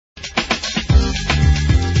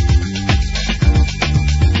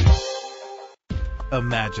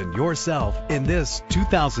Imagine yourself in this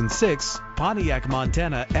 2006 Pontiac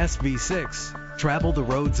Montana SV6. Travel the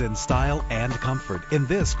roads in style and comfort in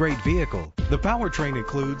this great vehicle. The powertrain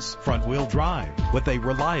includes front-wheel drive with a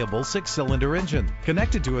reliable 6-cylinder engine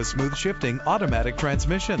connected to a smooth shifting automatic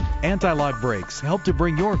transmission. Anti-lock brakes help to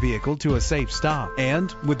bring your vehicle to a safe stop.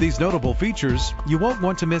 And with these notable features, you won't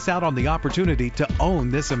want to miss out on the opportunity to own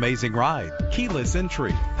this amazing ride. Keyless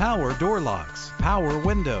entry, power door locks, power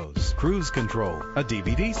windows, cruise control, a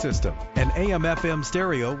DVD system, an AM/FM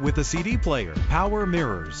stereo with a CD player, power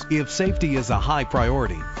mirrors. If safety is a high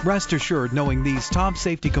priority, rest assured knowing these top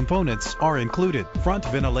safety components are included: front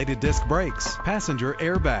ventilated disc brakes, passenger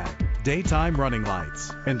airbag, daytime running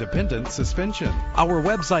lights, independent suspension. Our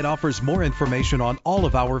website offers more information on all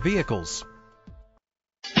of our vehicles.